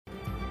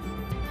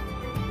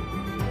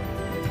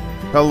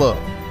Hello,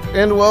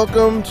 and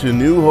welcome to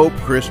New Hope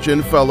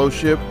Christian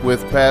Fellowship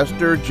with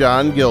Pastor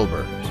John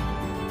Gilbert.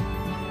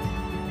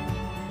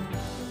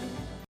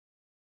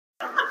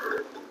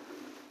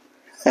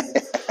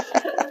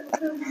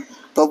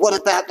 But what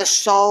about the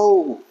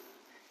soul?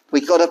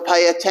 We've got to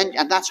pay attention,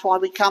 and that's why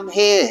we come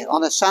here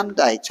on a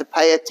Sunday, to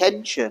pay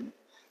attention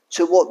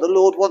to what the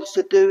Lord wants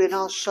to do in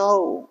our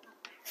soul.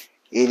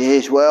 It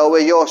is well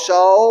with your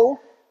soul?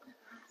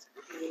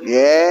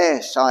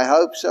 Yes, I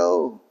hope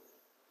so.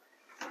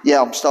 Yeah,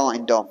 I'm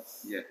starting, Dom.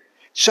 Yeah.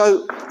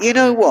 So, you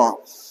know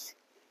what?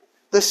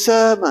 The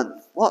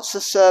sermon. What's the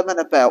sermon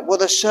about? Well,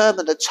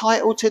 the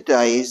title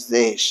today is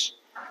this: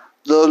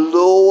 The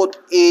Lord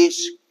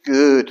is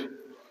good.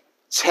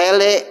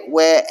 Tell it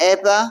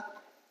wherever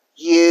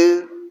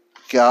you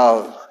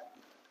go.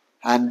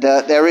 And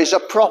there is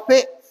a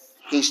prophet.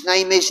 His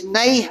name is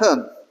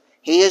Nahum.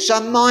 He is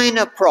a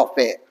minor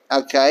prophet.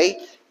 Okay?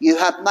 You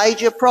have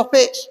major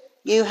prophets.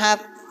 You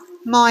have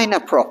minor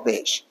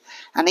prophets.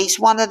 And he's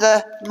one of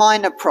the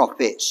minor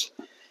prophets.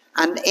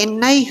 And in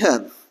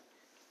Nahum,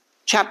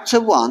 chapter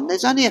 1,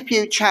 there's only a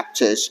few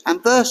chapters.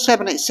 And verse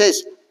 7, it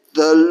says,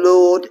 The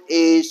Lord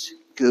is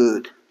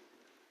good.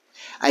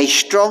 A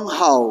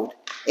stronghold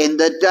in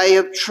the day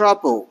of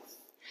trouble,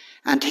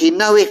 and he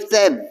knoweth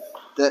them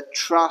that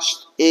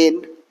trust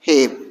in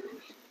him.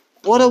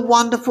 What a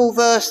wonderful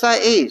verse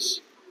that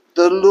is.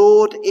 The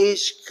Lord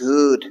is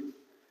good.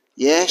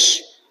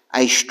 Yes,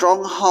 a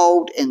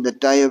stronghold in the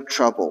day of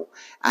trouble,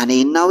 and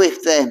he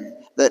knoweth them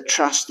that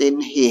trust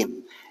in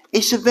him.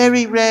 It's a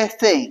very rare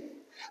thing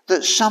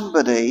that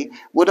somebody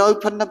would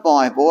open the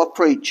Bible, a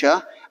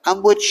preacher,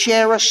 and would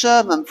share a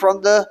sermon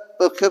from the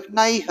book of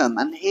Nahum.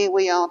 And here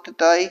we are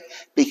today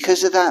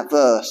because of that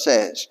verse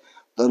says,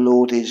 the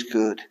Lord is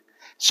good.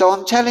 So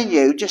I'm telling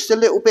you just a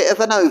little bit of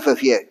an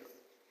overview.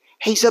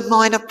 He's a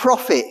minor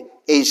prophet,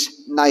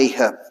 is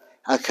Nahum.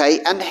 Okay,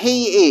 and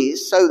he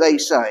is, so they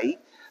say,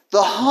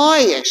 the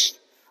highest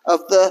of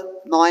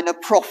the minor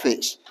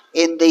prophets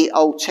in the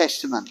Old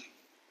Testament.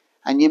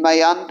 And you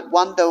may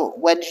wonder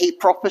when he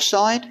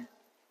prophesied.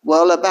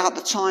 Well, about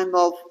the time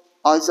of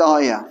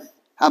Isaiah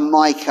and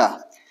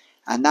Micah.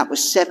 And that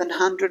was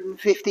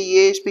 750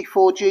 years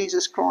before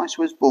Jesus Christ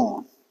was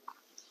born.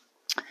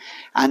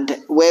 And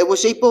where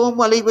was he born?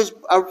 Well, he was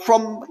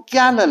from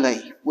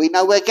Galilee. We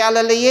know where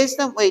Galilee is,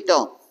 don't we,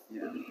 Don?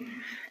 Yeah.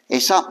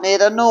 It's up near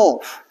the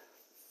north,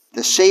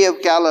 the Sea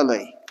of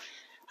Galilee.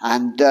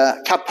 And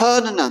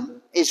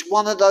Capernaum is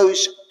one of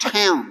those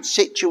towns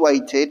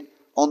situated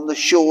on the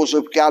shores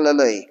of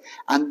Galilee.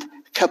 And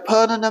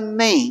Capernaum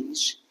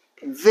means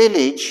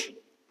village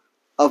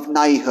of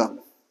Nahum.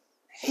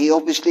 He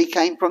obviously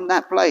came from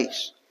that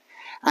place.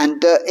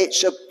 And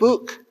it's a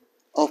book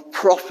of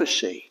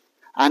prophecy.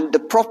 And the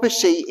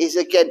prophecy is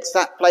against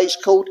that place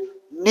called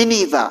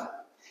Nineveh.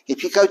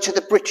 If you go to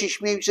the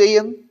British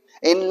Museum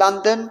in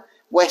London,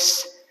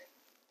 West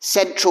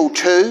Central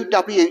 2,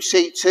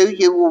 WC2,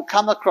 you will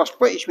come across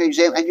British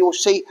Museum and you'll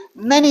see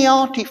many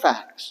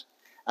artifacts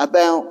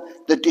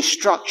about the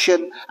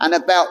destruction and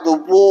about the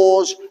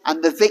wars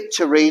and the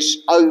victories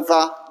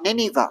over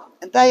Nineveh.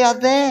 And they are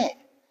there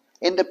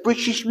in the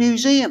British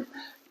Museum,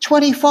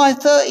 25,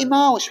 30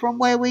 miles from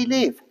where we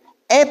live.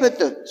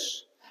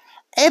 Evidence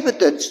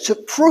to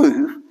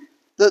prove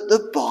that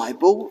the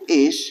Bible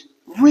is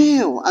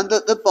real and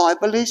that the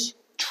Bible is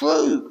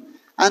true.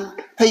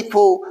 And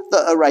people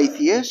that are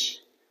atheists,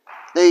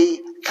 they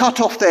cut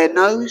off their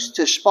nose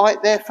to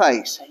spite their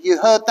face. You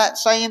heard that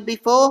saying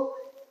before?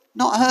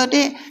 Not heard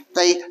it?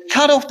 They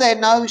cut off their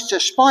nose to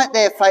spite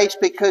their face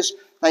because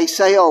they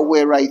say, oh,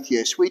 we're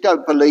atheists. We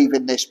don't believe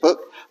in this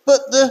book. But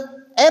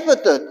the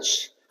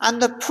evidence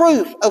and the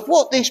proof of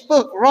what this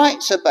book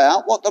writes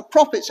about, what the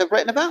prophets have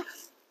written about,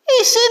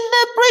 it's in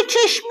the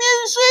British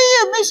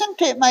Museum,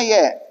 isn't it,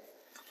 Mayette?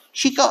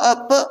 She got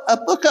a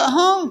book at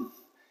home.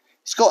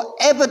 It's got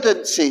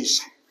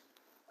evidences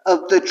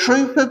of the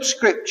truth of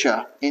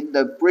Scripture in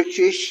the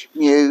British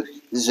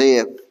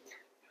Museum.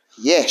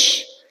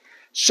 Yes.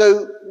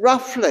 So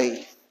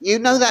roughly, you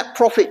know that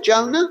prophet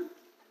Jonah?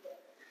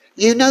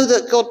 You know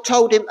that God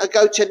told him to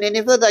go to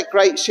Nineveh, that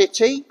great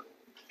city?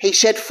 He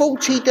said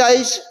 40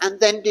 days and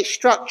then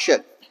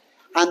destruction.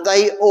 And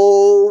they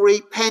all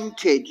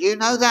repented. You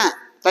know that?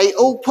 They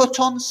all put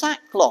on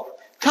sackcloth.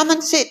 Come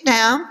and sit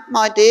down,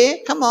 my dear.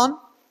 Come on.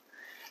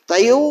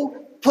 They all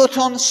put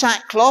on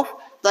sackcloth.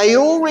 They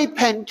all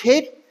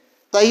repented.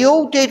 They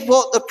all did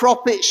what the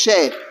prophet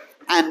said.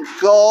 And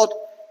God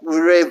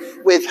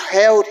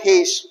withheld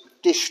his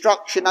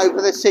destruction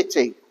over the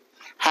city.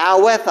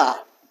 However,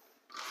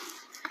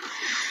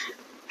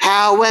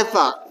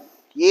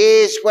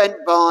 years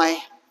went by,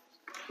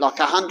 like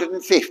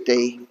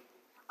 150,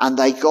 and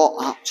they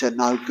got up to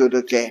no good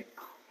again.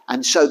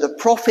 And so the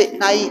prophet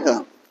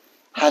Nahum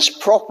has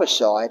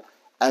prophesied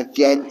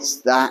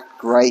against that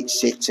great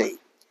city.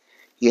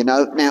 You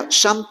know, now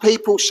some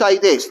people say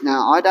this.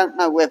 Now, I don't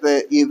know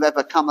whether you've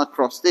ever come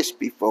across this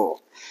before,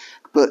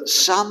 but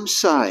some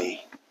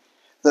say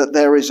that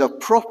there is a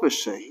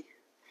prophecy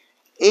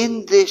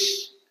in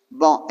this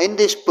in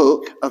this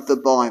book of the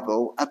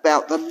Bible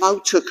about the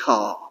motor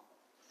car.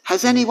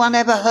 Has anyone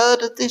ever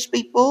heard of this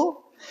before?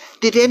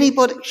 Did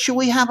anybody? Shall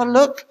we have a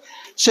look?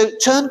 So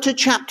turn to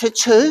chapter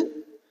 2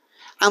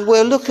 and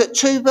we'll look at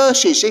 2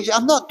 verses.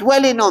 I'm not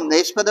dwelling on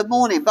this for the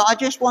morning, but I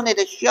just wanted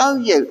to show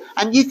you,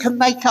 and you can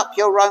make up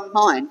your own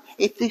mind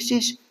if this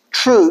is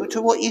true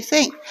to what you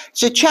think.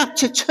 So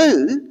chapter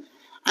 2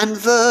 and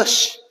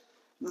verse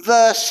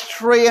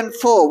 3 and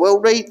 4, we'll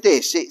read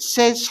this. It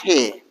says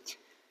here,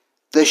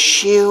 the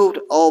shield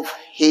of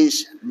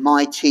his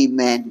mighty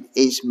men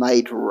is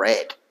made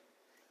red.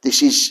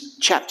 This is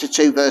chapter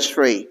 2, verse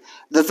 3.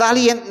 The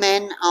valiant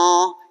men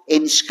are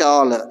in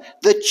scarlet.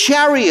 The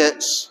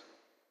chariots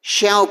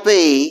shall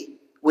be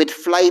with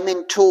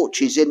flaming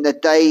torches in the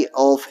day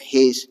of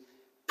his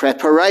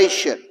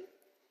preparation.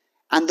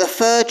 And the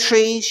fir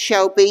trees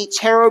shall be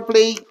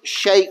terribly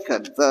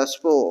shaken. Verse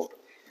 4.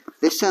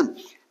 Listen.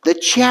 The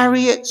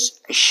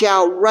chariots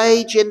shall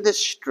rage in the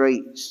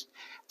streets.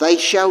 They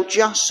shall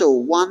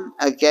jostle one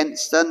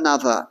against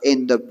another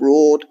in the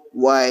broad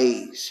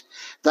ways.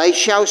 They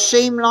shall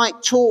seem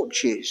like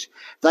torches.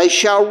 They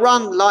shall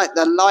run like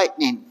the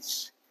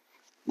lightnings.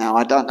 Now,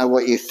 I don't know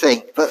what you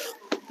think, but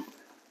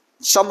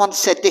someone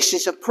said this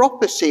is a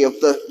prophecy of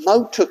the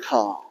motor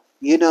car.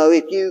 You know,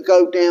 if you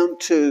go down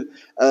to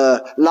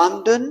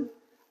London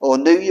or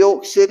New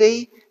York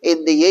City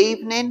in the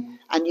evening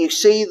and you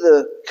see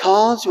the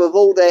cars with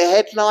all their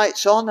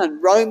headlights on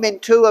and roaming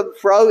to and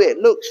fro, it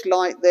looks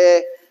like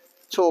they're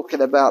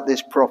talking about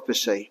this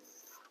prophecy.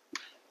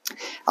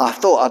 I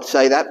thought I'd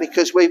say that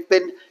because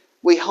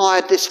we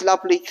hired this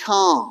lovely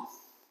car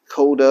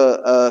called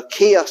a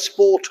Kia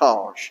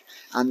Sportage,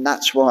 and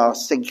that's why I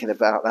was thinking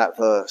about that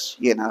verse,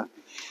 you know.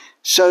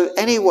 So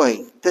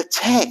anyway, the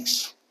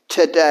text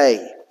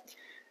today,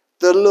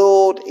 the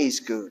Lord is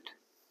good.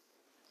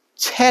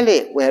 Tell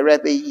it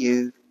wherever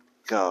you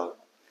go.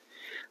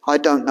 I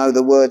don't know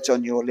the words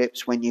on your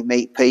lips when you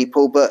meet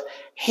people, but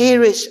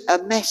here is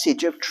a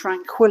message of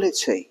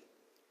tranquility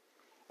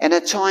in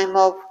a time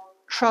of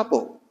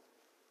trouble.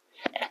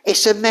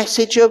 It's a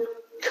message of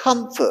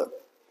comfort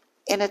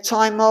in a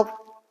time of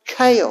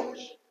chaos.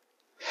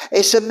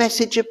 It's a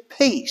message of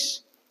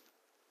peace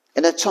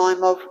in a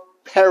time of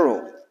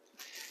peril.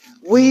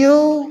 We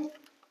all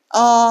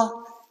are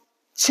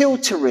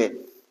tilting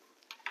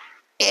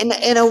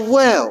in a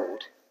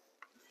world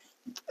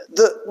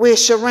that we're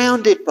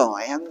surrounded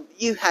by, and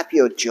you have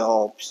your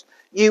jobs,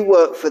 you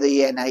work for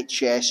the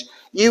NHS,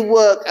 you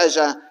work as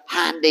a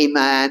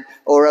handyman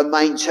or a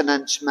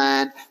maintenance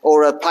man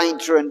or a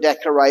painter and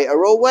decorator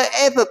or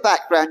whatever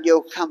background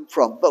you'll come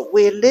from, but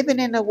we're living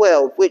in a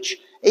world which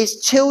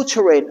is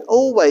tilting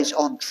always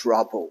on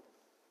trouble.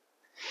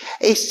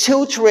 It's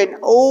tilting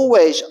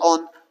always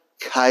on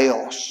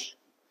chaos.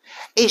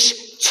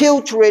 It's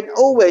tilting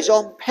always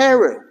on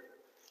peril.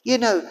 You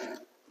know,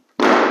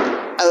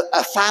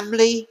 a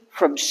family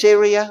from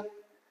Syria,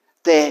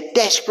 they're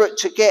desperate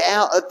to get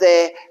out of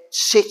their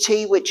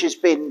city, which has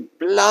been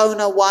blown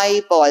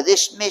away by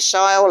this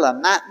missile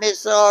and that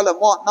missile and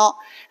whatnot,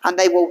 and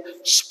they will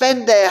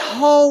spend their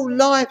whole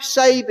life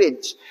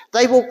savings.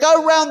 They will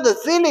go round the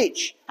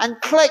village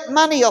and collect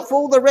money off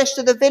all the rest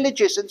of the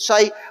villagers and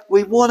say,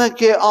 we want to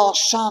get our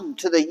son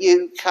to the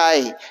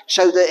UK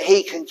so that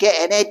he can get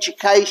an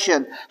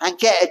education and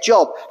get a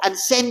job and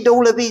send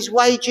all of his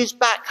wages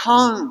back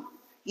home.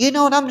 You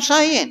know what I'm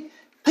saying?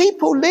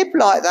 People live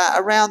like that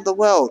around the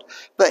world.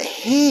 But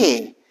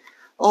here,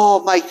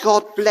 oh, may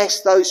God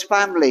bless those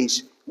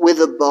families with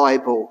a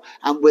Bible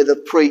and with a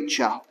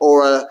preacher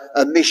or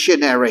a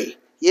missionary.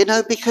 You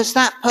know, because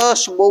that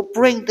person will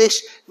bring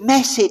this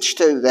message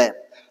to them.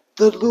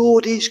 The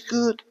Lord is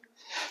good.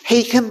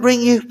 He can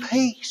bring you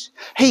peace.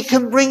 He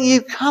can bring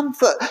you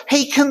comfort.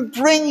 He can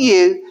bring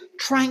you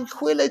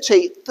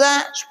tranquility.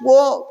 That's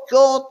what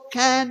God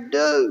can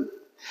do.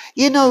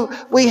 You know,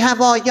 we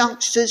have our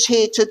youngsters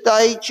here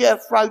today,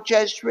 Jeffro,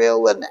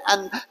 Jezreel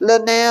and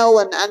Linnell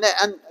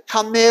and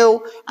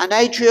Camille and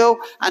Adriel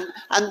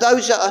and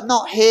those that are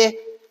not here.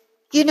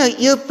 You know,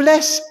 you're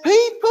blessed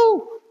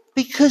people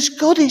because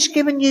God has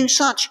given you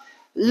such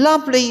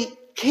lovely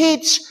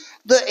kids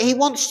that he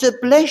wants to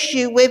bless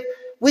you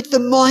with the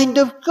mind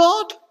of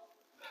God,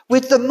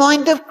 with the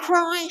mind of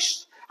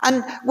Christ.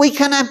 And we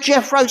can have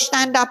Jeffro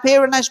stand up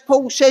here and as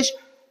Paul says,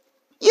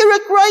 you're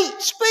a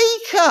great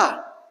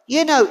speaker.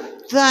 You know,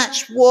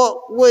 that's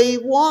what we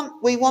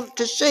want. We want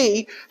to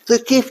see the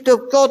gift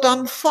of God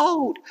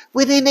unfold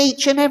within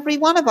each and every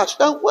one of us,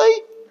 don't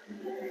we?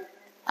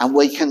 And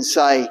we can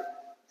say,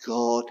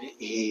 God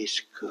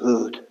is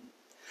good.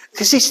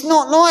 Because it's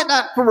not like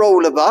that for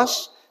all of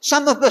us.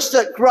 Some of us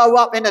that grow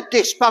up in a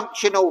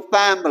dysfunctional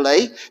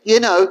family, you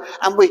know,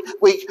 and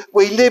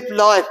we live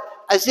life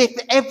as if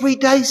every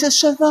day's a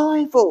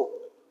survival.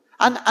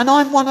 And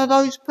I'm one of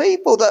those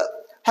people that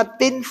have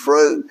been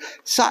through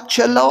such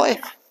a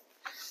life.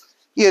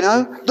 You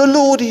know, the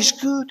Lord is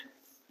good.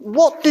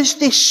 What does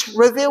this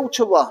reveal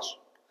to us?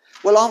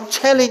 Well, I'm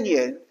telling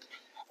you,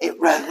 it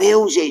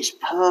reveals his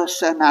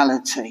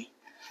personality.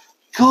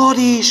 God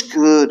is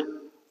good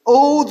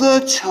all the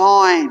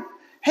time.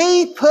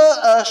 He put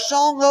a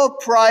song of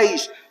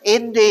praise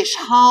in this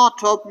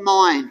heart of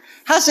mine.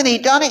 Hasn't he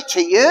done it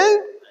to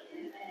you?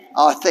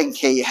 I think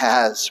he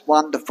has.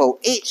 Wonderful.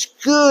 It's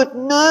good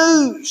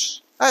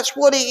news. That's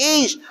what it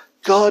is.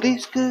 God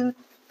is good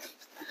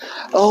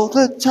all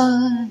the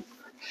time.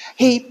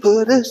 He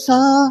put a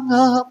song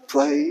of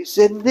praise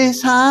in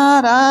this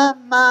heart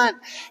of mine.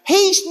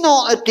 He's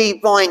not a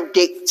divine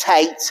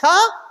dictator.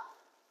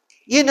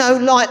 You know,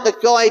 like the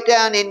guy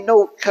down in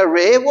North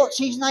Korea. What's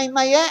his name,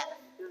 Mayette?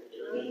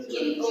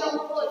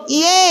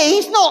 Yeah,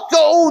 he's not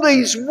got all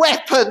these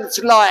weapons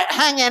like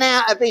hanging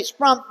out of his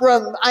front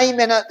room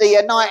aiming at the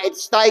United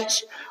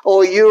States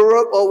or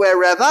Europe or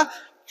wherever.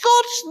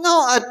 God's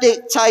not a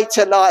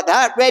dictator like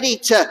that, ready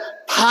to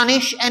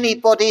punish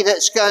anybody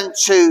that's going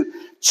to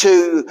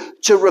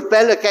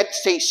rebel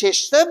against his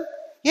system.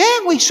 Yeah,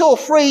 we saw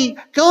 3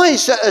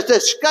 guys that had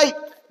escaped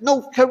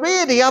North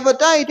Korea the other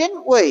day,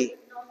 didn't we?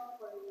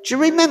 Do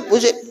you remember?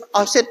 Was it,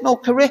 I said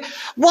North Korea?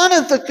 One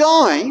of the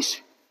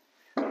guys,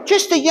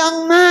 just a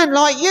young man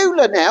like you,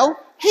 Linnell,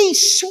 he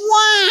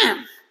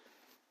swam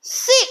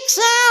 6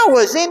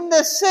 hours in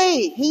the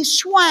sea. He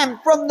swam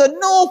from the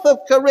north of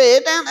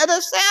Korea down to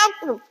the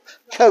south of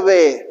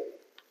Korea.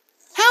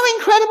 How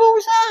incredible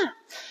was that?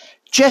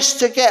 Just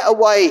to get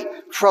away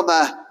from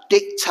a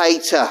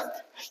dictator.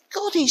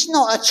 God is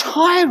not a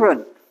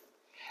tyrant,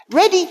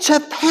 ready to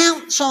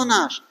pounce on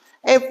us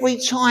every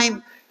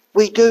time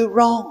we do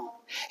wrong,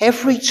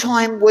 every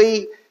time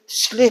we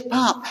slip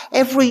up,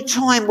 every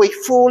time we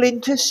fall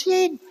into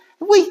sin.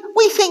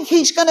 We think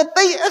he's going to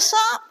beat us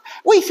up.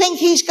 We think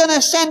he's going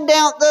to send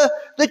out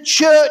the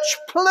church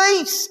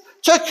police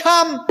to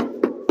come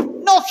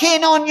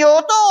knocking on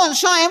your door and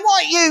saying,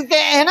 what are you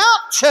getting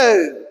up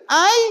to?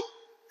 Eh?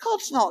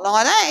 God's not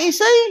like that, is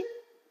he?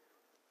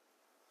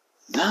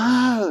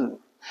 No.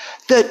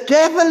 The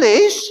devil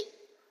is.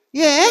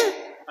 Yeah.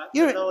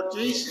 The Lord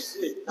Jesus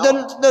is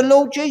not. The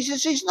Lord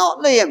Jesus is not,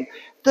 Liam.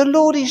 The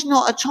Lord is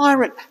not a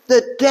tyrant.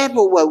 The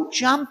devil will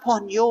jump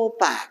on your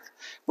back.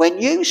 When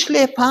you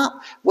slip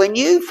up, when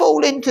you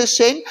fall into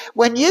sin,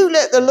 when you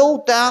let the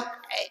Lord down,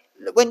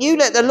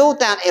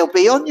 he'll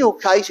be on your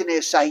case and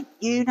he'll say,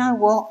 you know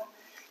what?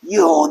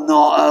 You're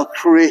not a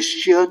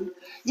Christian.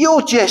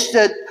 You're just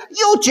a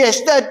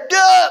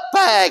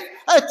dirtbag,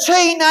 a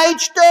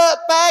teenage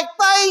dirtbag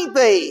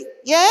baby.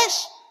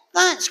 Yes?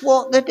 That's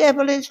what the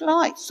devil is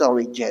like.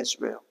 Sorry,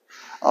 Jezreel.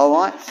 All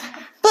right?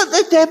 But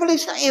the devil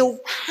he'll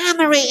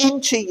hammer it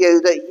into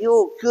you that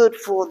you're good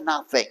for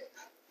nothing.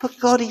 But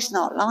God is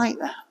not like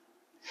that.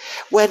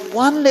 When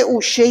one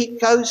little sheep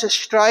goes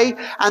astray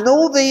and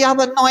all the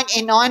other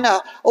 99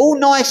 are all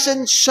nice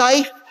and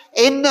safe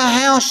in the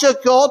house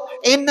of God,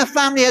 in the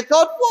family of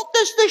God, what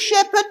does the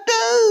shepherd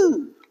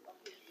do?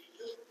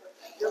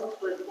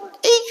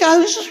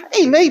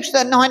 He leaves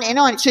the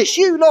 99, says,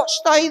 you lot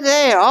stay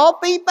there, I'll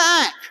be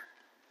back.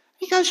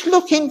 He goes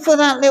looking for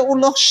that little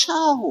lost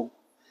soul.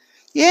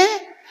 Yeah?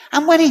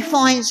 And when he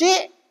finds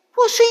it,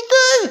 what's he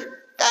do?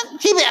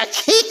 Don't give it a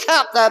kick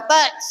up the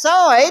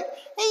backside.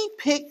 He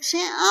picks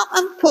it up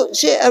and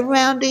puts it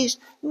around his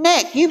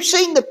neck. You've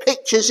seen the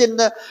pictures in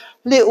the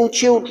little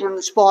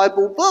children's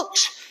Bible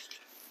books.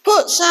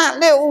 Puts that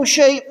little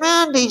sheep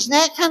round his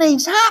neck and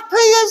he's happy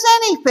as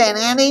anything.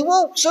 And he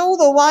walks all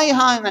the way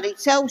home and he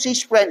tells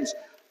his friends,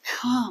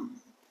 come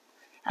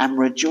and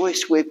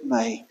rejoice with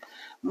me.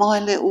 My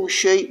little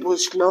sheep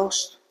was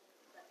lost,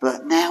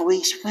 but now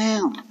he's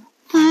found.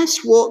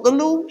 That's what the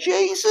Lord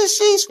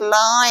Jesus is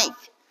like.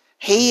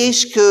 He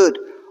is good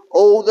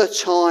all the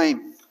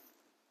time.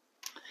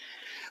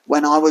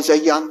 When I was a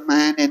young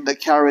man in the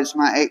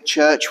charismatic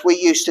church, we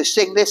used to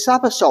sing this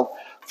other song,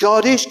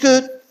 God is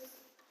good.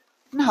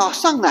 No, I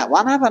sung that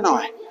one, haven't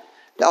I?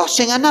 I'll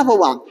sing another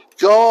one.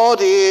 God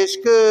is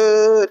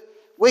good.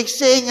 We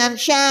sing and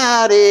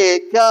shout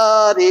it.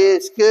 God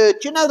is good.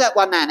 Do you know that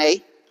one,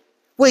 Annie?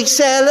 We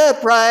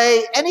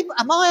celebrate.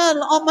 Am I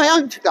on my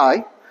own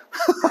today?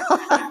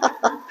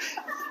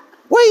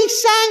 We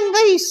sang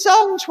these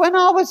songs when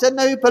I was a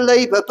new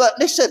believer. But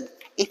listen,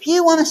 if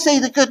you want to see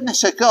the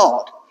goodness of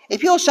God,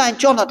 if you're saying,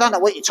 John, I don't know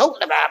what you're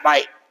talking about,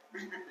 mate,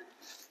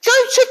 go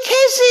to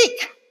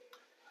Keswick.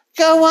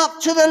 Go up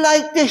to the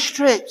Lake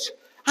District.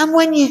 And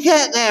when you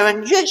get there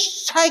and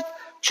just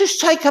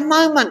take a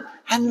moment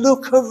and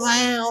look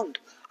around.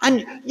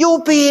 And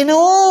you'll be in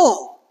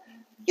awe.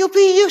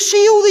 You'll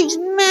see all these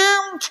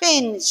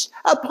mountains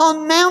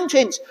upon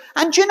mountains.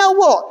 And do you know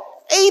what?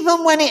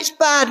 Even when it's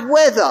bad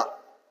weather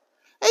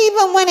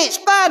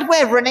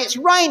and it's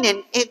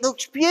raining, it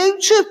looks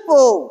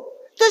beautiful.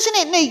 Doesn't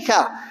it,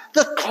 Nika?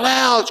 The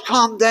clouds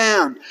come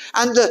down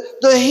and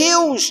the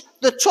hills,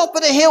 the top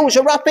of the hills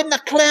are up in the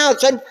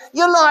clouds and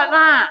you're like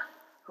that.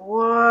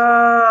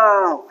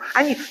 Wow.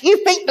 And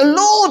you think the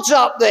Lord's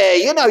up there,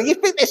 you know, you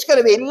think there's going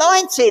to be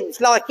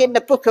lightings like in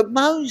the book of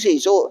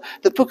Moses or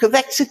the book of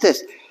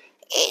Exodus.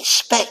 It's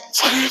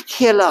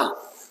spectacular.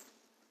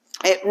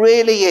 It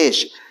really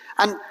is.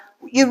 And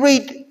you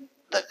read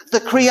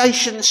the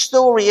creation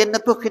story in the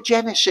book of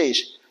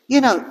Genesis. You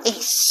know,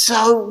 it's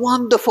so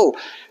wonderful.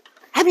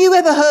 Have you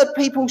ever heard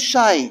people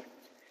say,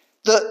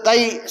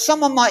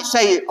 someone might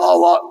say,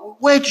 oh,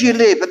 where do you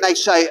live? And they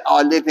say,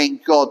 I live in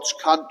God's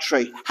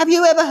country. Have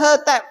you ever heard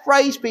that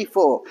phrase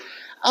before?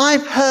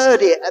 I've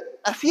heard it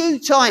a few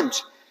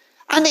times.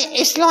 And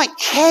it's like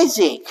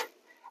Keswick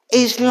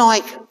is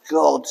like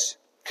God's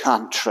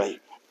country.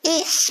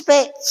 It's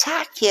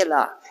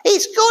spectacular.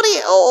 It's got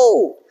it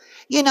all.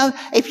 You know,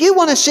 if you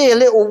want to see a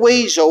little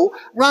weasel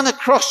run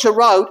across the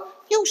road,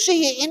 you'll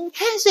see it in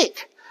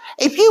Keswick.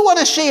 If you want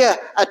to see a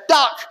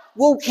duck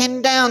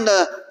walking down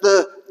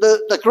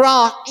the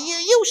grass,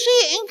 you'll see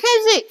it in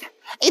Keswick.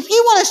 If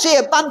you want to see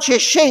a bunch of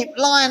sheep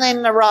lying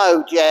in the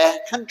road,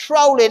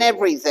 controlling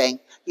everything,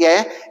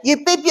 you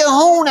bib your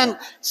horn and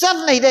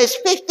suddenly there's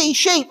 50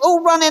 sheep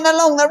all running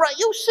along the road,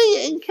 you'll see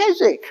it in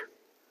Keswick.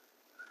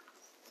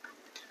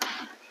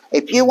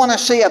 If you want to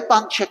see a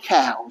bunch of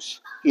cows,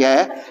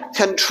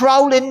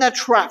 controlling the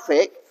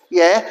traffic,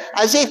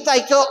 as if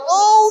they got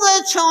all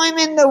the time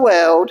in the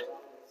world,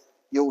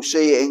 you'll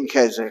see it in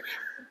Keswick.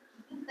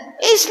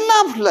 It's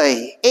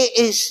lovely. It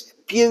is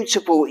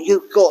beautiful.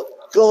 You've got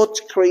God's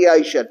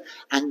creation,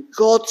 and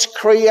God's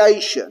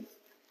creation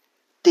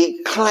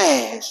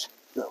declares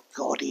that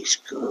God is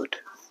good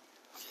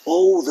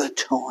all the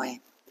time.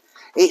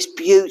 It's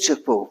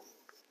beautiful.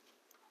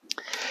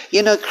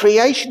 You know,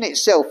 creation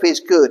itself is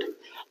good.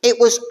 It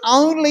was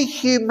only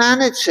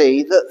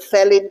humanity that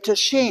fell into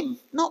sin,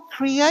 not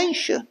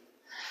creation.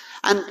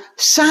 And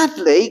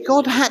sadly,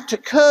 God had to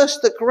curse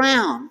the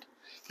ground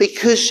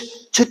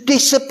to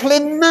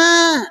discipline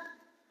man.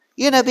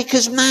 You know,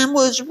 because man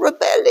was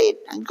rebelling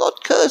and God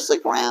cursed the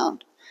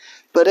ground.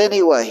 But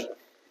anyway,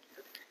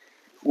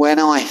 when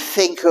I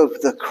think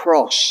of the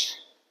cross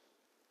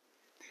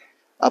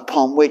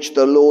upon which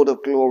the Lord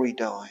of glory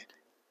died,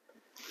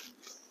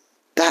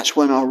 that's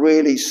when I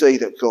really see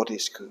that God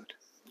is good.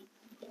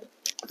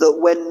 That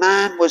when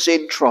man was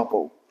in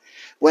trouble,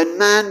 when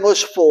man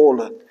was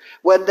fallen,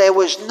 when there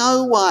was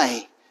no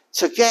way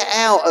to get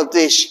out of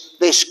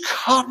this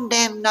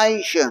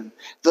condemnation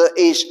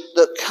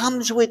that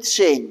comes with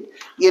sin,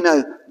 you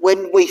know,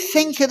 when we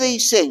think of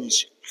these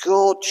things,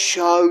 God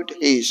showed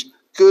his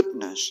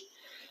goodness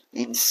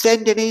in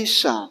sending his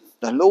Son,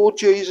 the Lord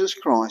Jesus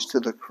Christ, to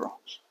the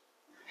cross.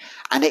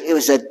 And it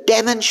was a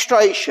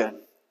demonstration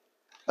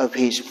of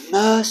his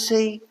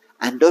mercy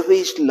and of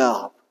his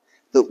love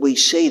that we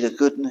see the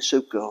goodness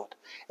of God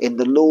in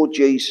the Lord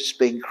Jesus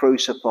being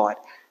crucified.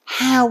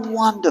 How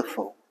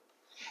wonderful.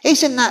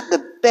 Isn't that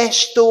the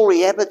best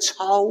story ever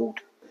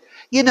told?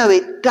 You know,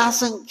 it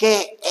doesn't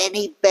get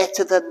any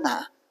better than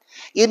that.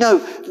 You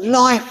know,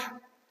 life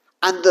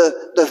and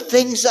the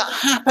things that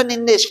happen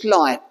in this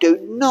life do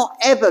not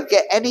ever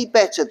get any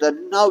better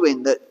than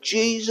knowing that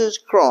Jesus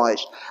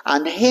Christ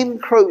and him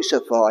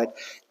crucified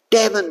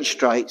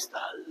demonstrates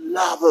the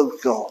love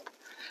of God,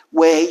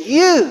 where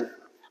you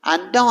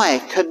and I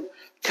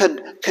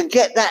can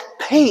get that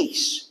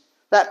peace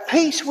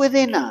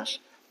within us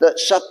that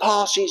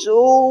surpasses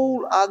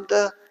all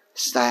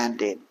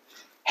understanding.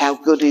 How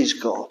good is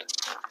God?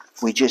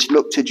 We just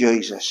look to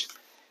Jesus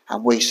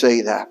and we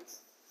see that.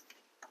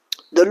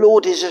 The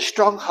Lord is a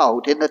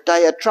stronghold in the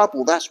day of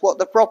trouble. That's what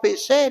the prophet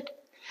said.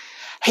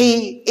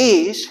 He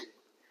is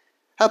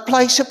a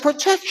place of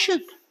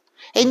protection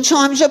in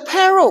times of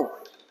peril.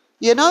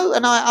 You know,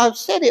 and I've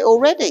said it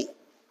already.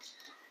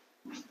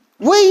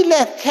 We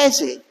left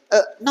Keswick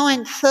at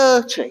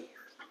 9:30.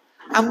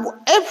 And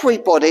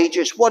everybody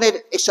just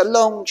wanted, it's a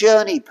long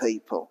journey,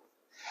 people.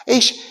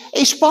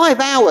 It's 5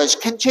 hours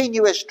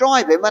continuous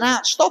driving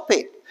without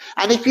stopping.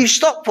 And if you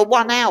stop for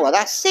 1 hour,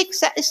 that's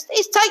 6 hours.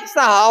 It takes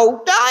the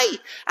whole day.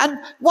 And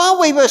while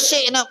we were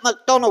sitting at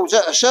McDonald's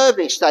at a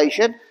service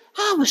station,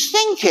 I was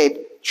thinking,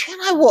 do you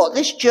know what?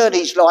 This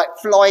journey's like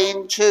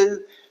flying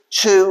to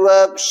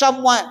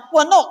somewhere,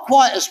 well, not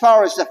quite as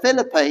far as the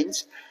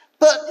Philippines,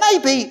 but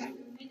maybe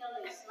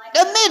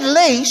the Middle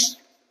East.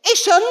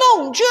 It's a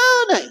long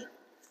journey.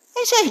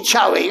 It's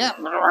showing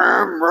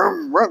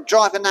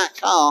driving that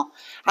car.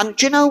 And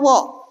do you know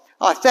what?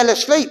 I fell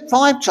asleep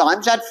 5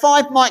 times, had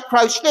 5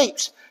 micro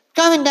sleeps.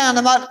 Going down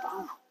the motor.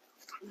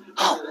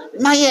 Oh,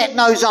 Mayette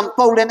knows I'm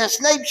falling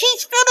asleep.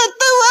 She's going to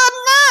do her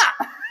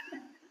nap.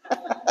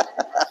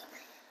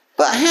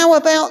 But how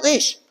about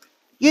this?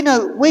 You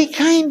know, we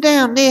came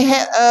down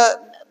near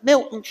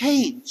Milton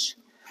Keynes,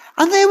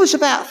 and there was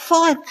about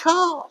 5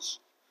 cars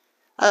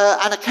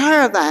and a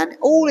caravan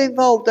all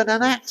involved in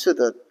an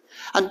accident.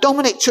 And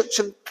Dominic took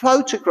some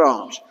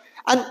photographs.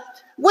 And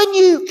when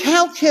you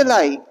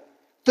calculate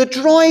the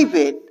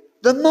driving,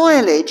 the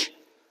mileage,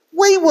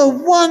 we were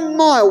 1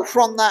 mile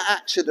from that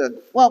accident,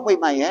 weren't we,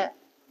 Mayette?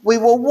 We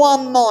were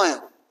 1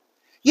 mile.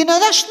 You know,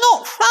 that's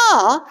not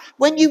far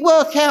when you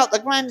work out the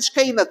grand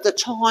scheme of the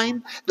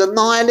time, the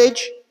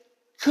mileage.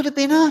 Could have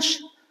been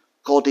us.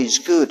 God is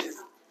good.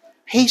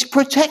 He's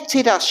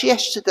protected us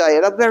yesterday,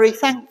 and I'm very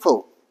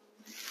thankful.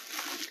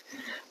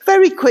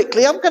 Very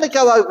quickly, I'm going to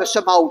go over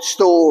some old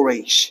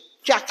stories.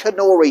 Jack and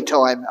Nori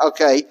time,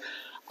 okay.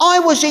 I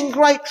was in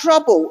great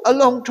trouble a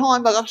long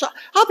time ago.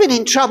 I've been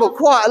in trouble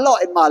quite a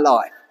lot in my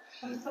life.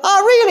 I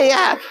really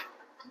have.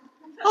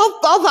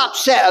 I've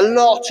upset a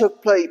lot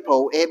of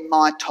people in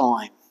my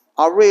time.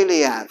 I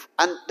really have.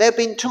 And there have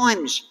been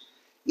times,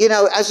 you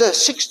know, as a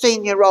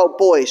 16-year-old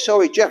boy,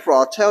 sorry, Jeffrey,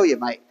 I'll tell you,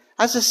 mate,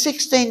 as a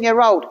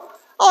 16-year-old,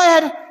 I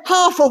had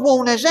half of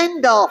Warner's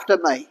End after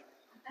me.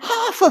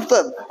 Half of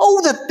them.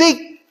 All the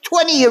big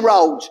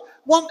 20-year-olds.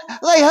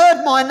 They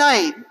heard my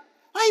name.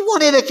 They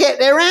wanted to get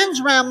their hands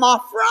around my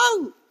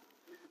throat.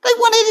 They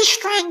wanted to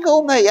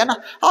strangle me. And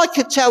I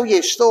could tell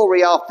you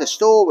story after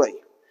story.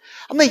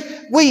 I mean,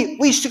 we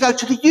used to go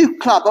to the youth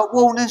club at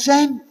Warner's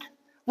End.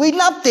 We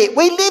loved it.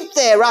 We lived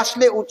there, us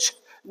little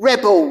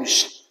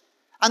rebels.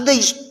 And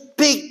these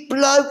big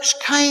blokes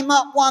came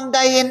up one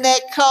day in their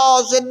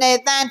cars and their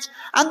vans,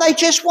 and they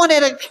just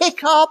wanted to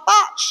kick our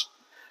butts.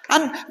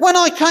 And when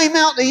I came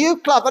out the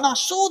youth club and I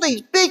saw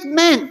these big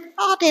men,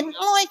 I didn't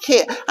like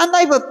it. And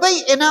they were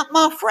beating up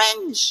my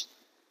friends.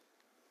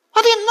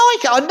 I didn't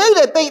like it. I knew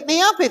they'd beat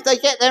me up if they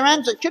get their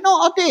hands on. Do you know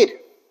what I did?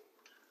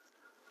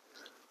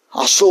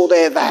 I saw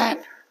their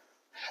van,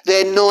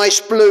 their nice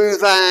blue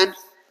van,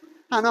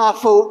 and I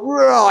thought,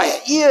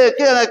 right, you're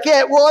going to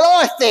get what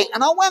I think.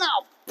 And I went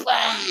up,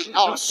 bang,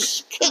 I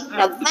kicked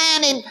the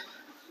van in,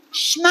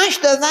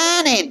 smashed the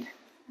van in.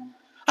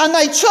 And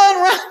they turned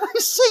around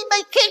and see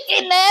me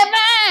kicking their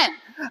van.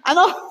 And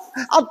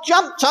I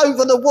jumped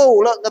over the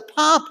wall at the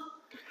pub,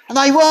 and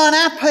they weren't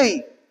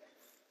happy.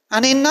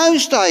 And in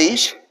those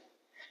days,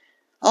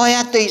 I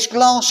had these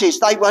glasses.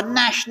 They were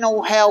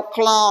national health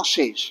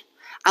glasses.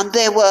 And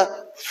there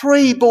were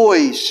 3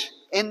 boys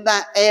in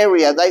that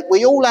area.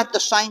 We all had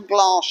the same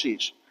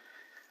glasses.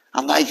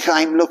 And they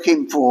came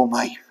looking for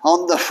me.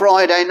 On the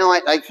Friday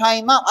night, they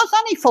came up. I was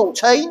only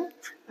 14.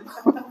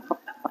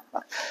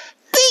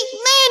 Big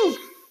men.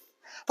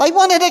 They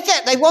wanted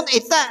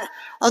that.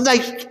 And they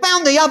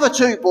found the other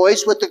 2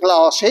 boys with the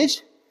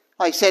glasses.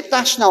 They said,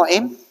 that's not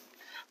him.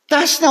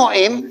 That's not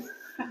him.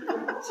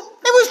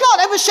 It was like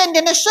they were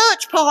sending a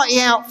search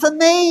party out for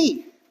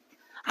me.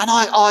 And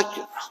I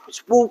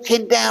was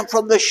walking down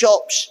from the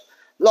shops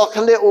like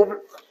a little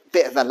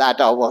bit of a lad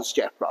I was,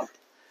 Jethro.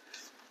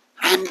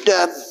 And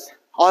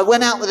I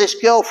went out with this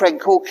girlfriend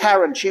called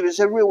Karen. She was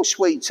a real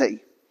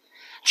sweetie.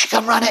 She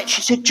come running out.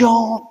 She said,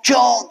 John,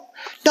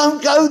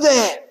 don't go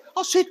there.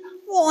 I said,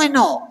 why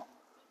not?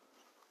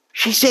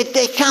 She said,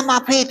 they come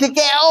up here to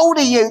get hold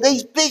of you,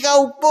 these big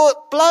old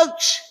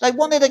blokes. They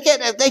wanted to get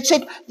there. They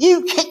said,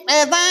 you kicked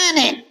their van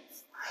in.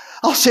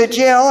 I said,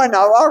 yeah, I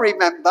know, I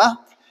remember.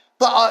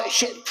 But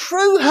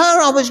through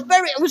her,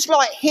 it was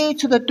like here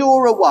to the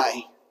door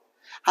away.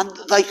 And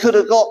they could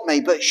have got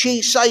me, but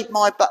she saved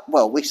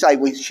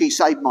she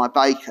saved my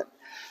bacon.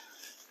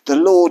 The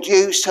Lord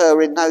used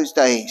her in those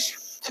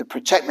days to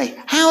protect me.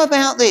 How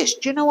about this?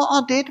 Do you know what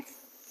I did?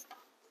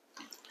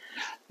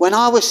 When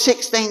I was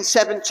 16,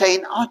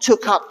 17, I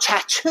took up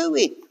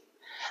tattooing.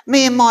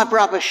 Me and my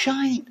brother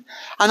Shane.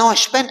 And I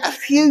spent a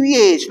few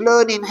years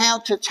learning how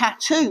to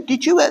tattoo.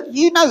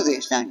 You know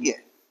this, don't you?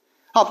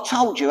 I've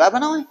told you,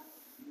 haven't I?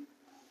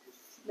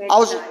 I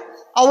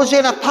was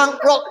in a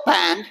punk rock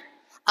band,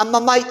 and my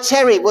mate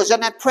Terry was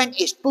an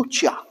apprentice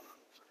butcher.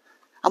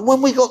 And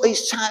when we got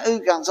these tattoo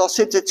guns, I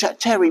said to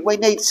Terry, we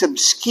need some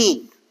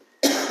skin.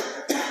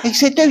 He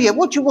said, do you?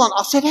 What do you want?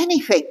 I said,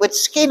 anything with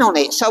skin on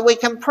it so we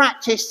can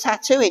practice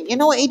tattooing. You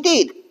know what he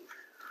did?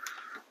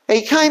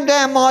 He came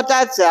down my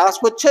dad's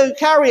house with 2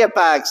 carrier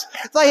bags.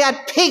 They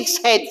had pigs'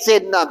 heads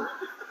in them.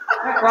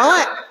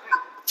 Right?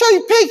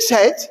 2 pigs'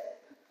 heads.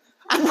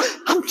 And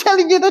I'm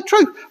telling you the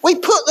truth. We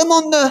put them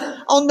on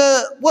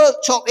the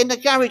worktop in the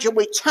garage and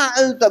we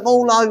tattooed them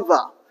all over.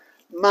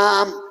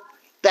 Mum,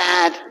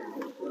 Dad,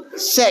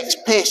 Sex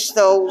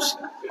Pistols,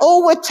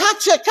 all were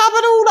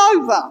covered all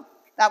over.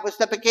 That was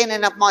the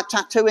beginning of my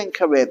tattooing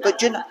career. But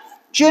do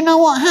you know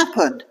what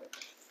happened?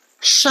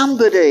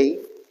 Somebody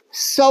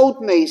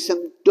sold me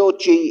some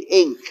dodgy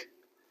ink.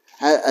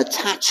 A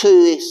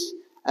tattooist,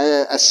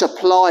 a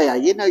supplier.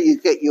 You know, you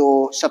get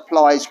your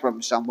supplies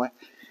from somewhere.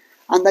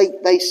 And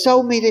they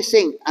sold me this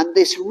ink, and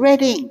this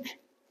red ink.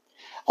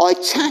 I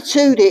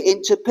tattooed it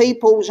into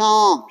people's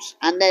arms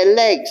and their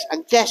legs.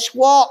 And guess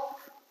what?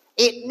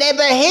 It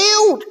never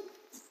healed.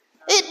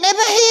 It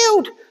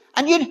never healed.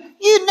 And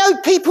you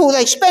know people,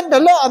 they spend a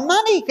lot of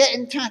money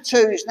getting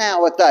tattoos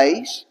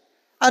nowadays.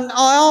 And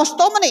I asked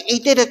Dominic, he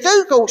did a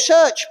Google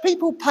search.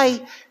 People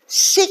pay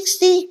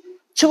 £60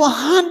 to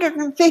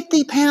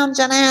 £150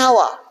 an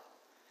hour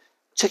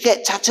to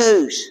get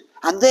tattoos.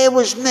 And there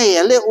was me,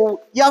 a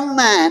little young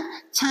man,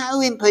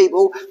 tattooing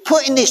people,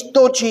 putting this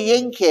dodgy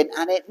ink in,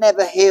 and it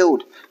never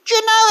healed. Do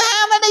you know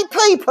how many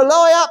people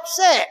I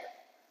upset?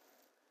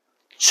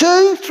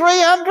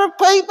 200-300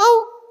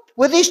 people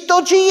with this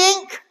dodgy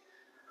ink?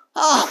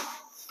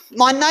 Oh,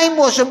 my name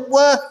wasn't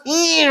worth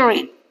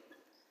hearing.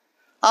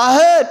 I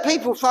heard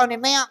people phoning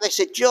me up. They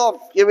said, John,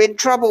 you're in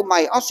trouble,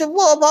 mate. I said,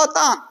 what have I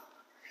done?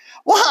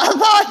 What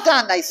have I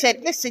done? They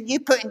said, listen, you're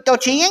putting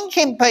dodgy ink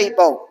in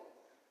people.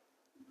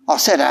 I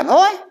said, have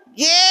I?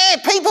 Yeah,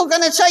 people are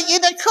going to take you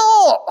to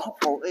court. I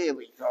thought, here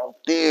we go,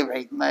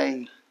 dearie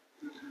me.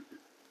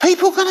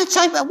 People are going to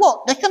take me,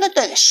 what? They're going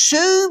to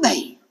sue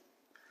me.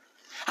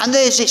 And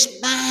there's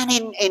this man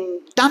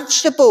in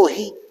Dunstable.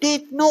 He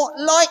did not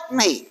like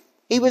me.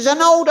 He was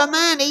an older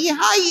man. He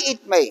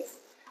hated me.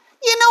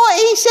 You know what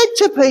he said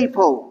to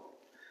people?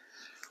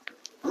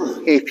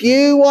 If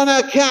you want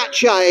to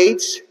catch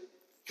AIDS,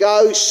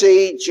 go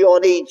see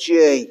Johnny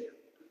G.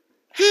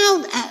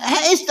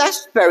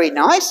 That's very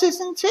nice,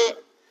 isn't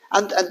it?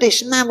 And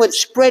this man would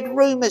spread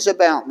rumours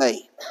about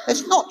me.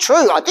 It's not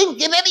true. I didn't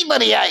give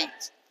anybody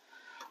AIDS.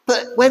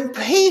 But when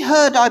he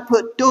heard I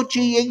put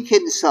dodgy ink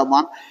in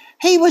someone,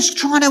 he was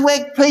trying to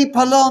egg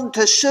people on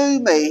to sue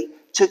me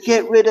to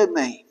get rid of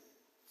me.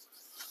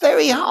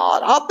 Very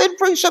hard. I've been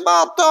through some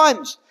hard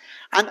times.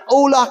 And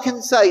all I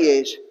can say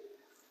is,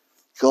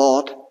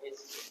 God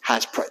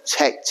has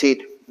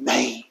protected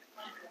me.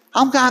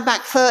 I'm going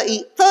back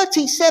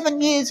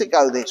 37 years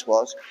ago this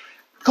was.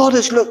 God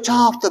has looked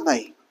after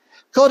me.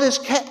 God has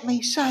kept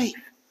me safe.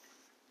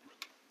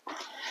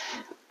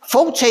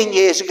 14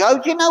 years ago,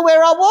 do you know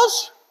where I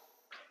was?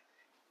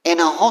 In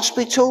a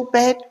hospital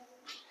bed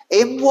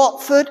in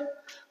Watford.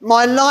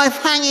 My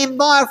life hanging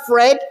by a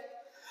thread.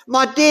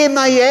 My dear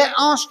Mayette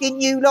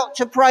asking you lot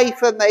to pray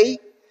for me.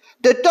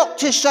 The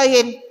doctor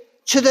saying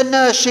to the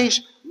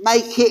nurses,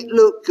 make it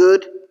look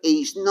good.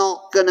 He's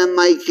not going to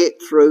make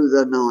it through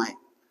the night.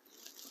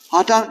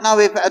 I don't know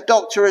if a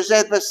doctor has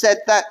ever said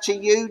that to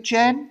you,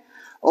 Jen,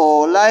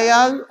 or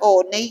Leo,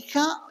 or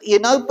Nika, you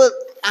know, but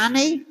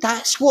Annie,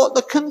 that's what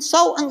the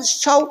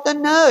consultants told the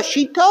nurse.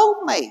 She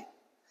told me.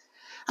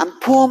 And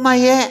poor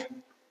Mayette,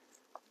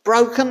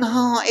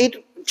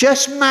 broken-hearted,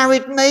 just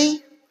married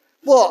me,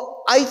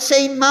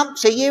 18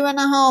 months, a year and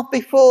a half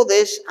before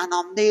this, and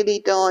I'm nearly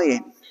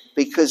dying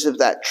because of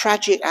that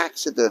tragic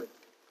accident.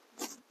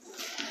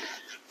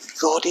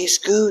 God is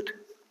good.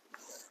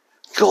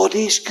 God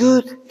is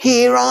good.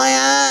 Here I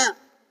am.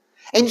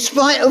 In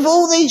spite of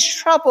all these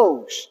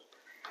troubles.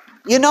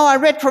 You know, I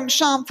read from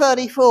Psalm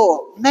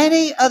 34,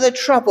 many are the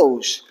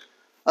troubles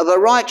of a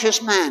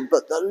righteous man,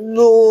 but the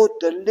Lord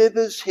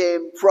delivers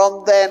him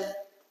from them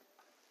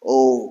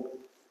all.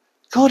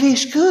 God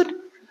is good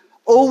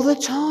all the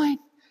time.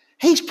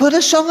 He's put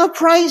a song of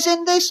praise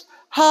in this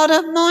heart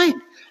of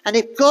mine. And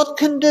if God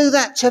can do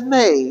that to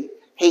me,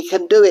 he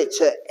can do it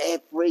to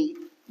every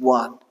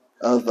one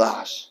of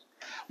us.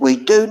 We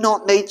do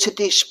not need to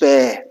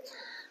despair.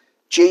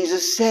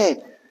 Jesus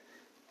said,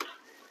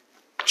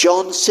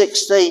 John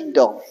 16,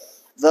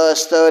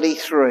 verse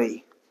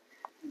 33,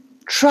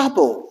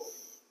 trouble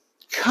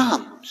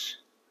comes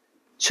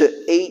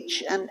to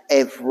each and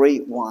every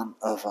one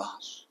of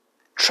us.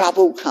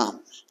 Trouble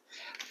comes.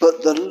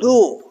 But the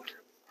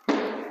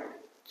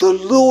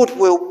Lord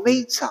will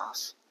meet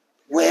us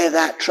where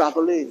that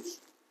trouble is.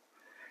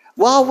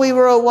 While we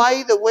were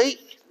away the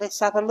week, let's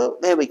have a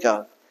look. There we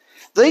go.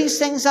 These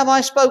things have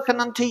I spoken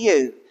unto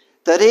you,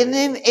 that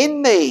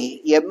in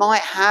me you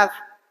might have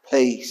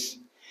peace.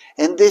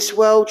 In this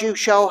world you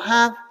shall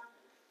have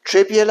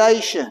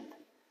tribulation.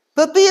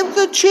 But be of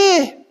good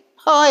cheer.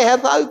 I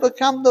have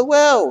overcome the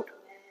world.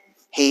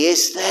 He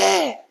is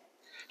there.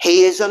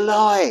 He is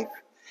alive.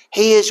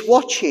 He is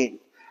watching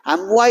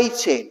and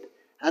waiting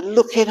and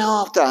looking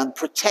after and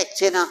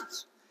protecting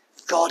us.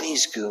 God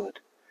is good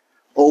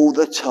all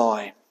the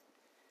time.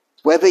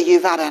 Whether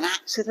you've had an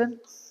accident,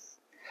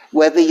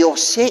 whether you're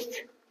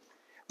sick,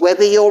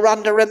 whether you're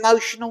under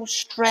emotional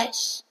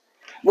stress,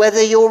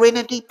 whether you're in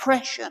a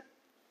depression,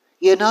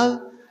 you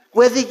know,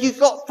 whether you've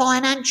got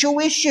financial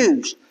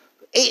issues,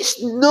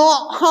 it's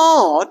not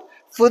hard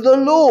for the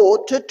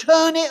Lord to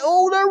turn it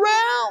all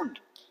around.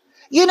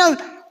 You know,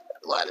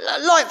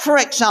 like for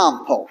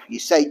example, you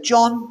say,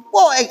 John,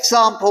 what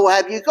example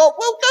have you got?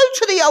 Well, go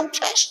to the Old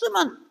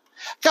Testament.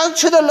 Go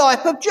to the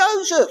life of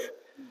Joseph,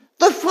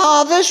 the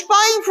father's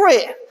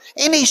favourite,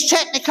 in his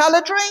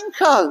Technicolor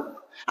Dreamcoat.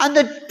 And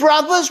the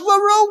brothers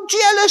were all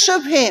jealous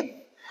of him.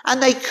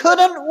 And they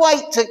couldn't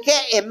wait to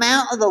get him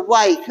out of the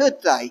way,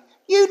 could they?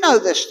 You know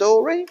the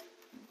story.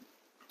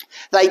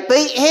 They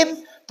beat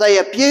him. They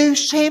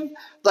abused him.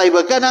 They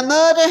were going to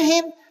murder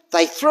him.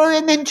 They threw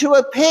him into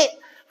a pit.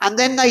 And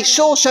then they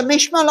saw some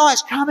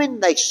Ishmaelites coming.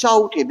 They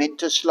sold him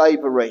into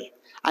slavery.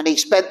 And he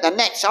spent the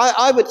next,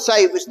 I would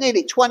say it was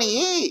nearly 20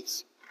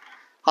 years.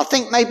 I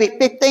think maybe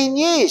 15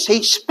 years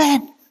he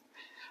spent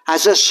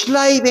as a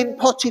slave in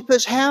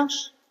Potiphar's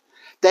house.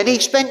 Then he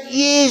spent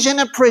years in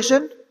a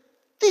prison.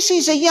 This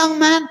is a young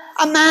man,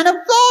 a man of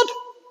God.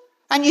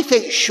 And you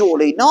think,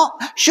 surely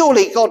not.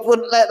 Surely God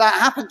wouldn't let that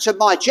happen to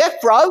my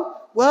Jethro.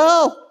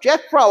 Well,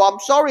 Jethro, I'm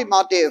sorry,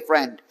 my dear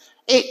friend.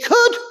 It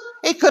could.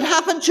 It could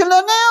happen to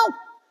Linnell.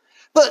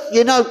 But,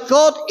 you know,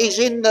 God is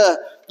in the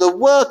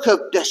work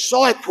of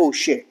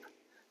discipleship.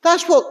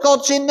 That's what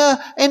God's in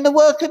the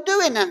work of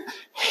doing. And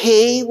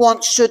he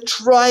wants to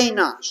train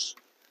us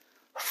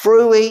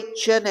through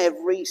each and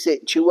every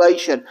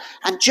situation.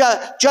 And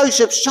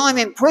Joseph's time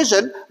in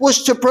prison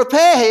was to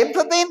prepare him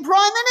for being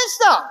Prime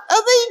Minister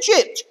of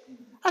Egypt.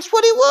 That's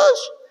what it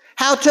was.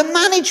 How to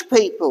manage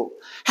people.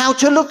 How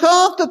to look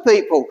after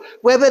people.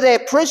 Whether they're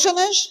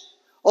prisoners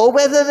or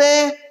whether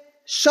they're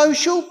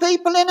social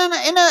people in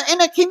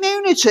a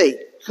community.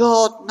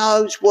 God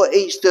knows what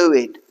he's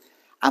doing.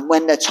 And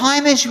when the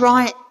time is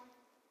right,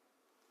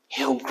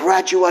 he'll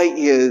graduate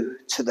you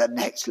to the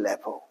next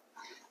level.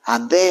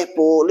 And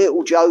therefore,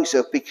 little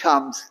Joseph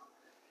becomes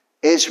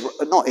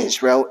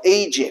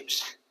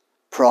Egypt's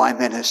prime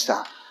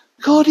minister.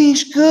 God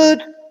is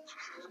good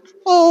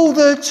all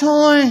the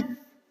time.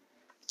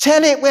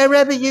 Tell it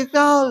wherever you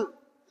go.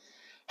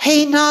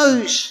 He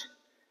knows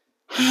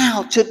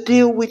how to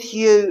deal with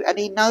you, and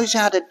he knows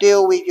how to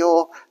deal with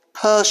your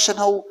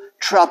personal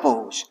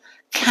troubles.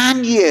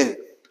 Can you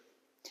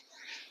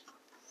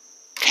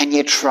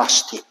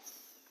trust him?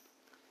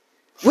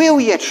 Will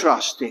you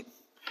trust him?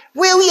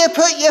 Will you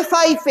put your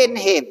faith in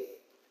him?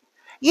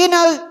 You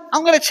know,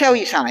 I'm going to tell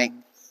you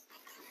something.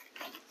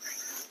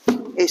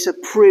 It's a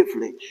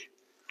privilege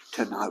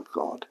to know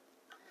God.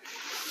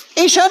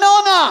 It's an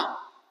honour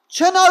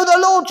to know the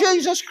Lord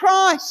Jesus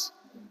Christ.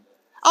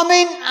 I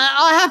mean,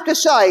 I have to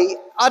say,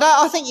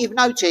 I think you've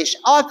noticed,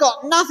 I've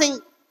got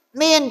nothing,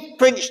 me and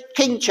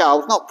King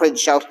Charles, not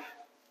Prince Charles,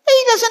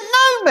 he doesn't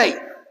know me.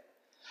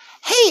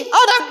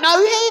 I don't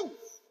know him.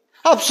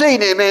 I've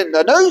seen him in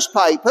the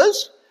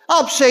newspapers.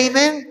 I've seen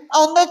him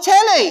on the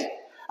telly.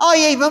 I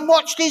even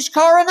watched his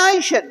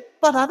coronation.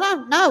 But I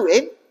don't know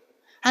him.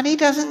 And he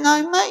doesn't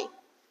know me.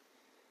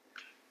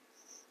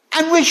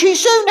 And Rishi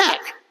Sunak.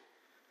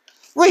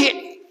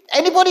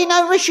 Anybody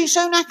know Rishi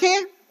Sunak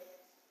here?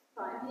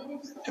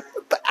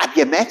 But have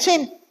you met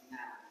him?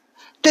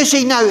 Does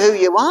he know who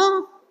you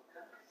are?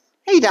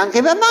 He don't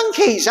give a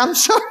monkeys, I'm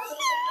sorry.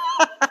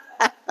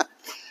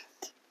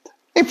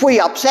 If we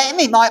upset him,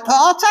 he might put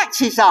our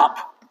taxes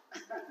up.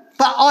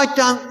 But I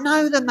don't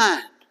know the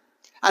man.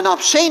 And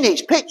I've seen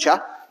his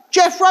picture.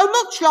 Jeffro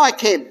looks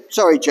like him.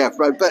 Sorry,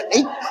 Jeffro, but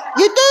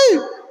you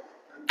do.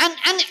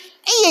 And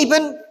he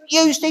even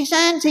used his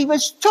hands. He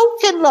was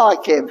talking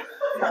like him.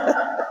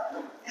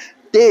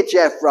 Dear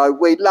Jeffro,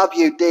 we love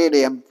you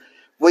dearly, and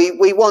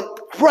we want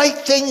great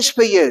things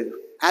for you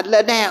and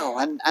Linnell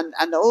and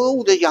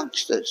all the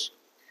youngsters.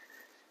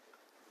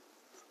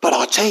 But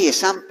I'll tell you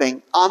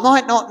something, I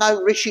might not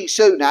know Rishi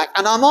Sunak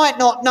and I might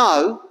not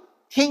know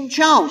King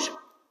Charles,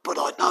 but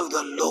I know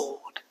the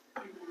Lord.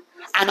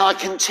 And I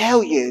can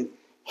tell you,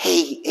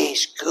 he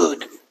is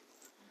good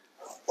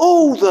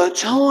all the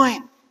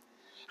time.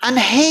 And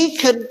he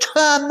can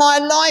turn my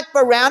life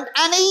around,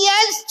 and he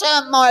has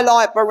turned my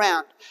life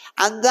around.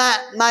 And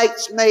that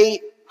makes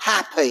me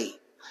happy.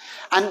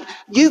 And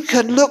you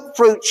can look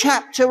through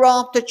chapter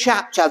after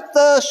chapter,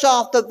 verse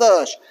after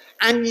verse,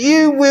 and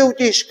you will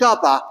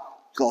discover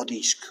God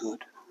is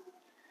good.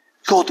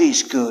 God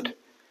is good.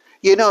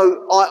 You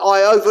know,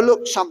 I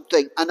overlooked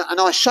something, and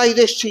I say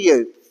this to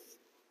you.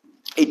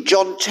 In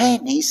John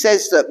 10, he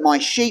says that my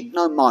sheep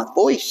know my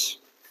voice.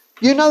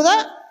 You know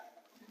that?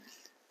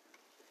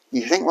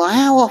 You think, well,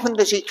 how often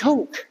does he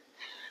talk?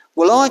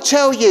 Well, I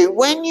tell you,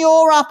 when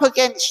you're up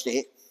against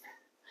it,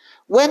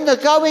 when the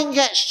going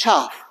gets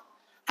tough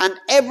and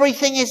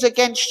everything is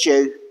against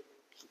you,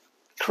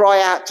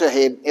 cry out to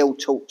him, he'll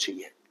talk to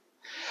you.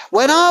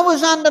 When I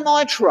was under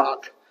my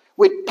truck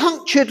with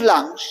punctured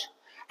lungs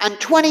and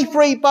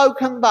 23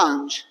 broken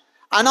bones,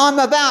 and I'm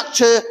about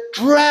to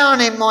drown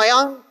in my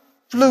own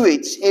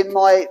fluids in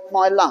my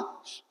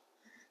lungs,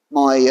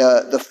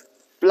 the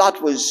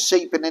blood was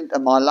seeping into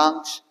my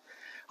lungs,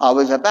 I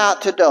was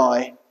about to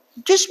die,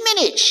 just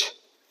minutes,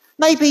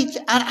 maybe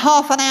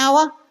half an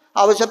hour,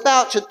 I was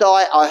about to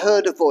die, I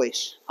heard a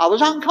voice. I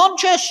was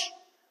unconscious.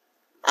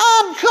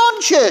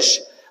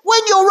 Unconscious. When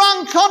you're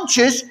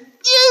unconscious,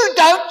 you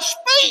don't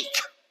speak.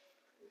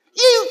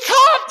 You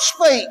can't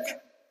speak.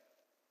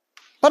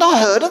 But I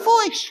heard a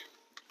voice.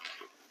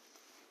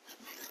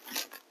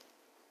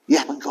 You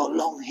haven't got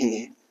long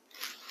here.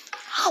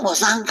 I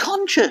was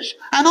unconscious.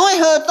 And I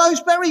heard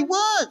those very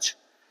words.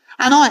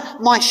 And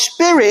my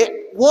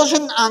spirit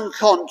wasn't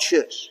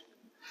unconscious.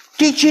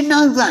 Did you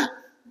know that?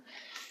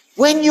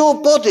 When your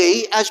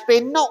body has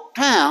been knocked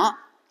out,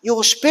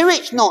 your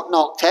spirit's not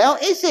knocked out,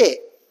 is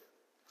it?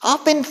 I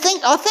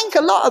think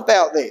a lot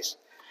about this.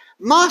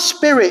 My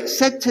spirit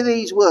said to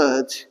these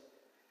words,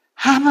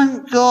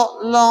 haven't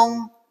got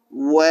long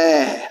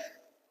where?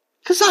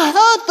 Because I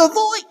heard the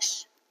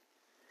voice.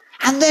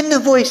 And then the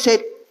voice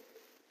said,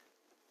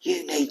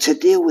 you need to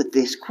deal with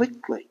this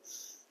quickly.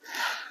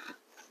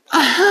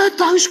 I heard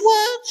those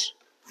words.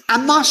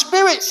 And my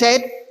spirit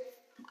said,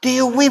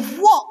 deal with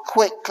what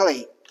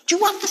quickly? Do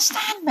you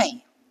understand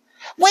me?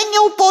 When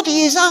your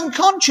body is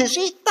unconscious,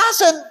 it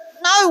doesn't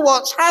know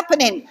what's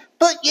happening,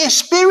 but your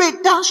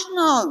spirit does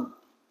know.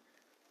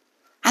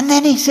 And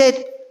then he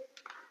said,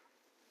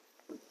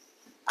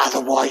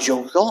 otherwise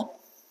you're gone.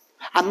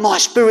 And my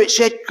spirit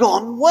said,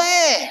 gone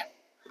where?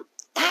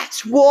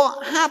 That's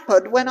what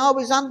happened when I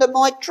was under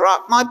my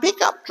truck, my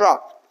pickup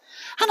truck.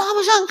 And I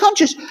was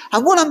unconscious.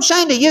 And what I'm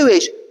saying to you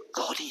is,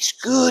 God is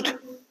good.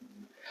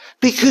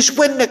 Because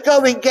when the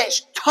going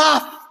gets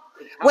tough,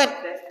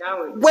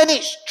 when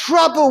it's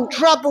trouble,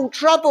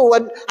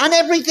 and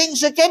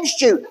everything's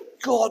against you,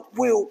 God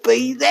will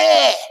be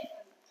there.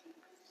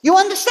 You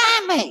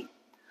understand me?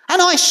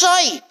 And I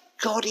say,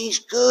 God is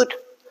good.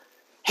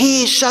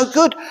 He is so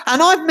good.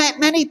 And I've met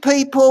many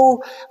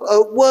people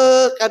at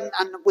work and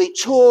we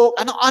talk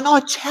and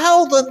I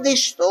tell them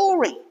this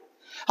story.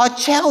 I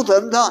tell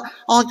them that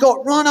I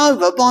got run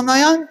over by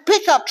my own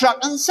pickup truck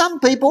and some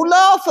people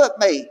laugh at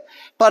me.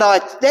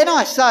 But then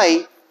I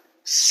say,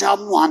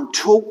 someone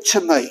talked to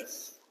me.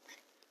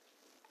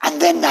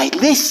 And then they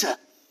listen.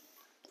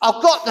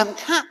 I've got them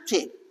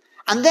captive.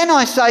 And then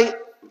I say,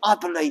 I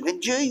believe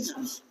in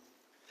Jesus.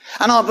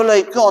 And I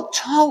believe God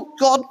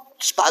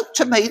spoke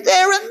to me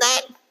there and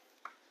then.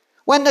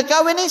 When the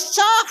going is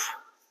tough.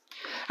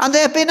 And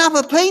there have been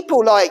other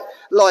people like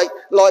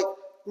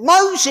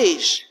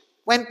Moses.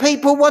 When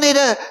people wanted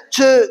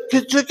to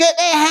get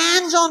their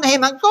hands on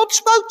him, and God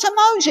spoke to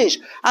Moses.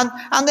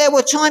 And there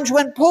were times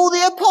when Paul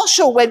the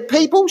Apostle, when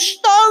people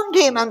stoned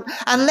him and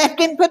left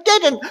him for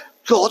dead, and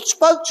God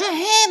spoke to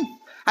him.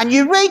 And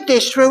you read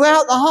this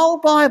throughout the whole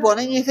Bible,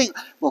 and you think,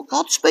 well,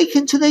 God's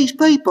speaking to these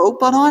people,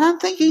 but I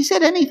don't think he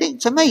said anything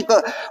to me.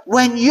 But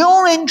when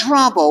you're in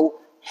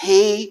trouble,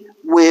 he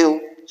will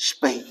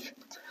speak.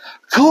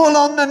 Call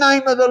on the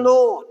name of the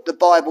Lord, the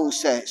Bible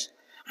says.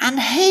 And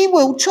he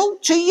will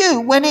talk to you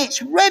when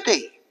it's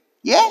ready.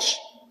 Yes?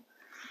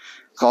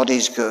 God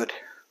is good.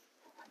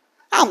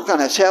 I'm going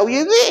to tell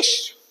you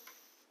this.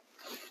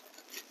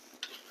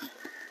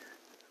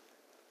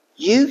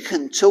 You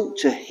can talk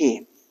to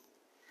him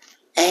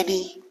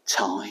any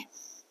time.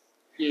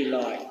 You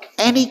like.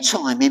 Any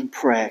time in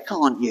prayer,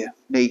 can't you,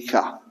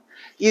 Nika?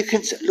 You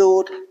can say,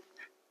 Lord,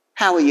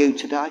 how are you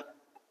today?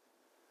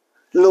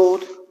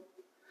 Lord,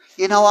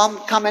 you know, I'm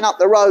coming up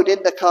the road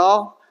in the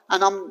car.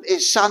 And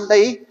it's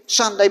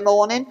Sunday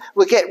morning,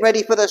 we're getting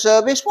ready for the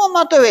service. What am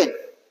I doing?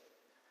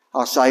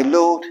 I say,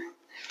 Lord,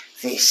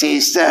 this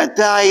is the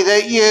day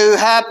that you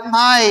have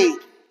made.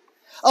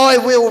 I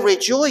will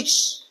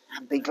rejoice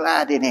and be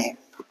glad in it.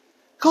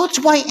 God's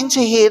waiting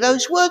to hear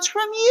those words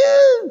from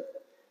you.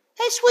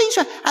 That's what he's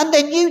saying. And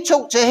then you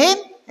talk to him,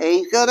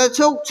 he's going to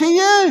talk to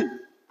you.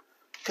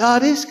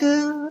 God is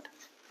good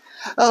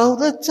all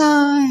the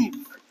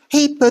time.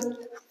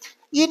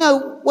 You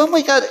know, when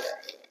we go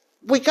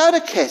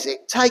to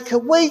Keswick, take a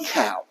week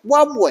out,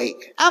 1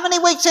 week. How many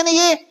weeks in a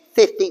year?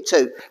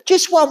 52.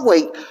 Just 1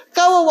 week.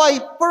 Go away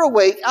for a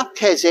week up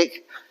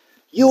Keswick.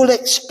 You'll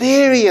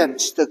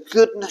experience the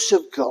goodness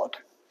of God.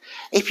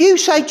 If you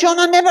say, John,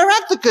 I never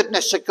had the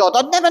goodness of God.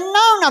 I've never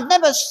known. I've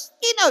never,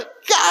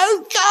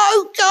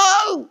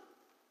 go.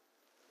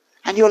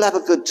 And you'll have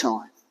a good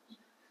time.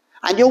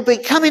 And you'll be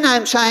coming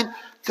home saying,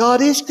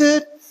 God is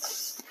good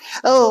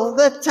all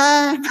the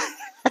time.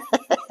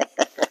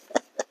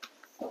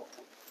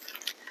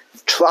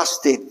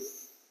 Trust him.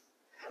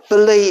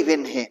 Believe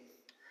in him.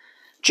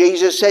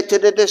 Jesus said to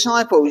the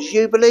disciples,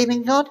 you believe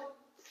in God?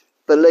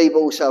 Believe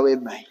also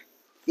in me.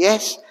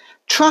 Yes?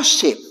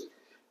 Trust him.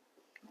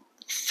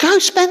 Go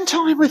spend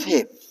time with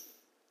him.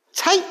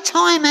 Take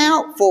time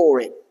out for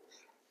him.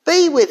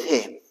 Be with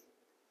him.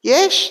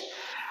 Yes?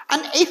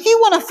 And if you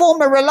want to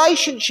form a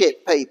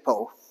relationship,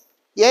 people,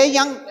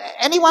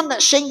 anyone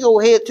that's single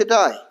here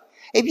today,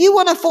 if you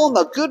want to form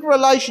a good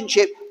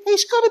relationship,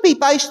 it's got to be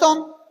based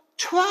on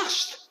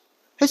trust.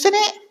 Isn't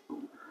it?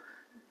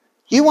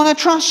 You want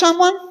to trust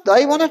someone?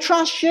 They want to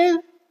trust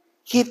you?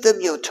 Give them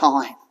your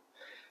time.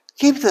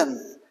 Give them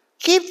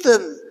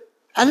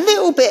a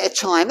little bit of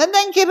time and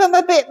then give them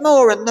a bit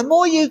more. And the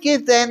more you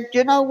give them, do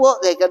you know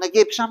what? They're going to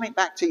give something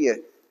back to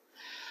you.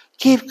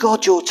 Give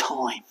God your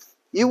time.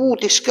 You will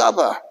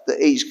discover that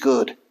he's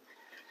good.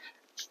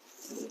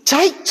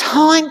 Take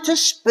time to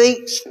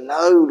speak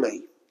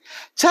slowly.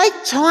 Take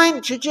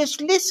time to just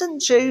listen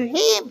to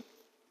him.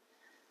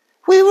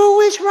 We're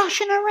always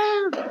rushing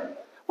around.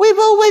 We've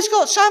always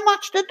got so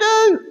much to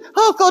do.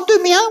 Oh, I've got to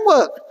do my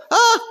homework.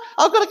 Oh,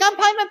 I've got to go and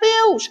pay my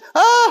bills.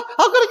 Oh,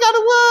 I've got to go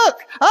to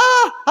work.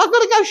 Oh, I've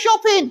got to go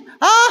shopping.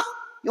 Oh,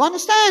 you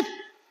understand?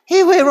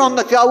 Here we're on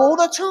the go all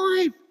the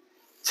time.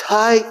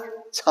 Take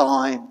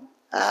time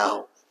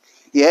out.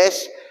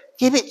 Yes,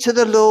 give it to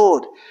the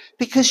Lord.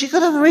 Because you've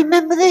got to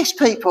remember this,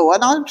 people,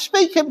 and I'm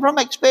speaking from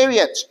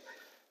experience.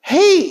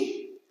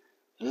 He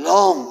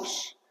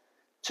longs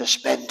to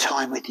spend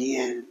time with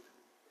you.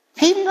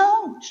 He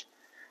longs.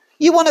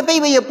 You want to be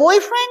with your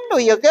boyfriend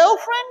or your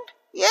girlfriend?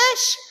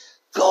 Yes.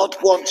 God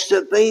wants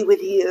to be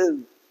with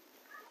you.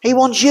 He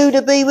wants you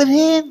to be with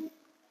him.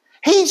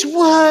 He's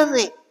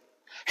worthy.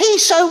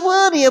 He's so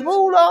worthy of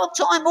all our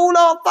time, all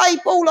our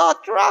faith, all our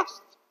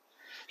trust.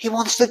 He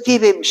wants to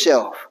give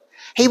himself.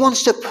 He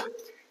wants to...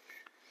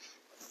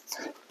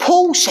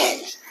 Paul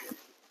says,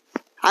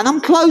 and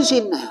I'm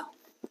closing now.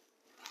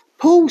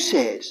 Paul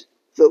says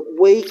that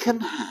we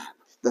can have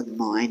the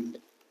mind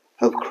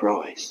of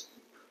Christ.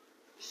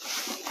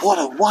 What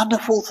a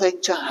wonderful thing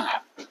to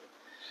have.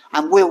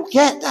 And we'll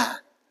get that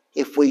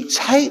if we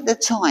take the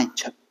time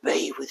to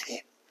be with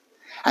him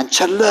and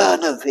to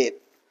learn of him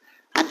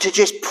and to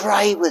just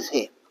pray with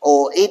him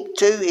or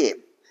into him.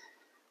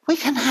 We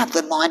can have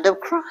the mind of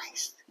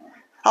Christ.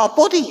 Our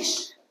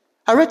bodies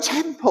are a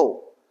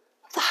temple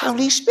of the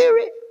Holy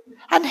Spirit,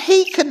 and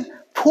he can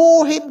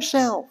pour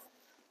himself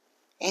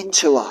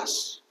into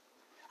us.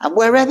 And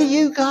wherever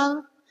you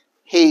go,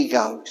 He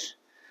goes.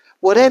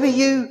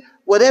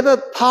 Whatever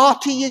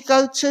party you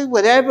go to,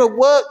 whatever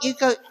work you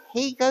go,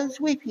 He goes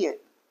with you.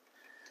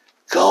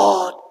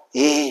 God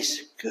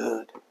is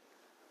good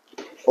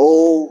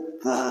all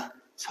the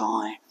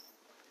time.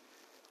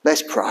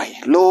 Let's pray.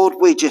 Lord,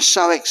 we're just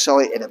so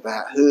excited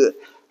about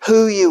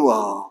who you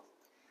are,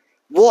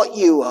 what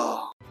you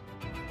are.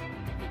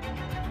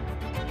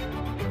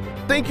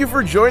 Thank you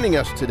for joining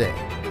us today.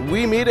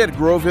 We meet at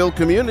Grove Hill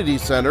Community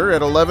Center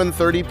at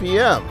 11:30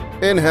 p.m.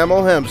 in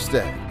Hemel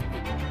Hempstead.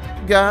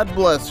 God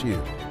bless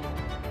you.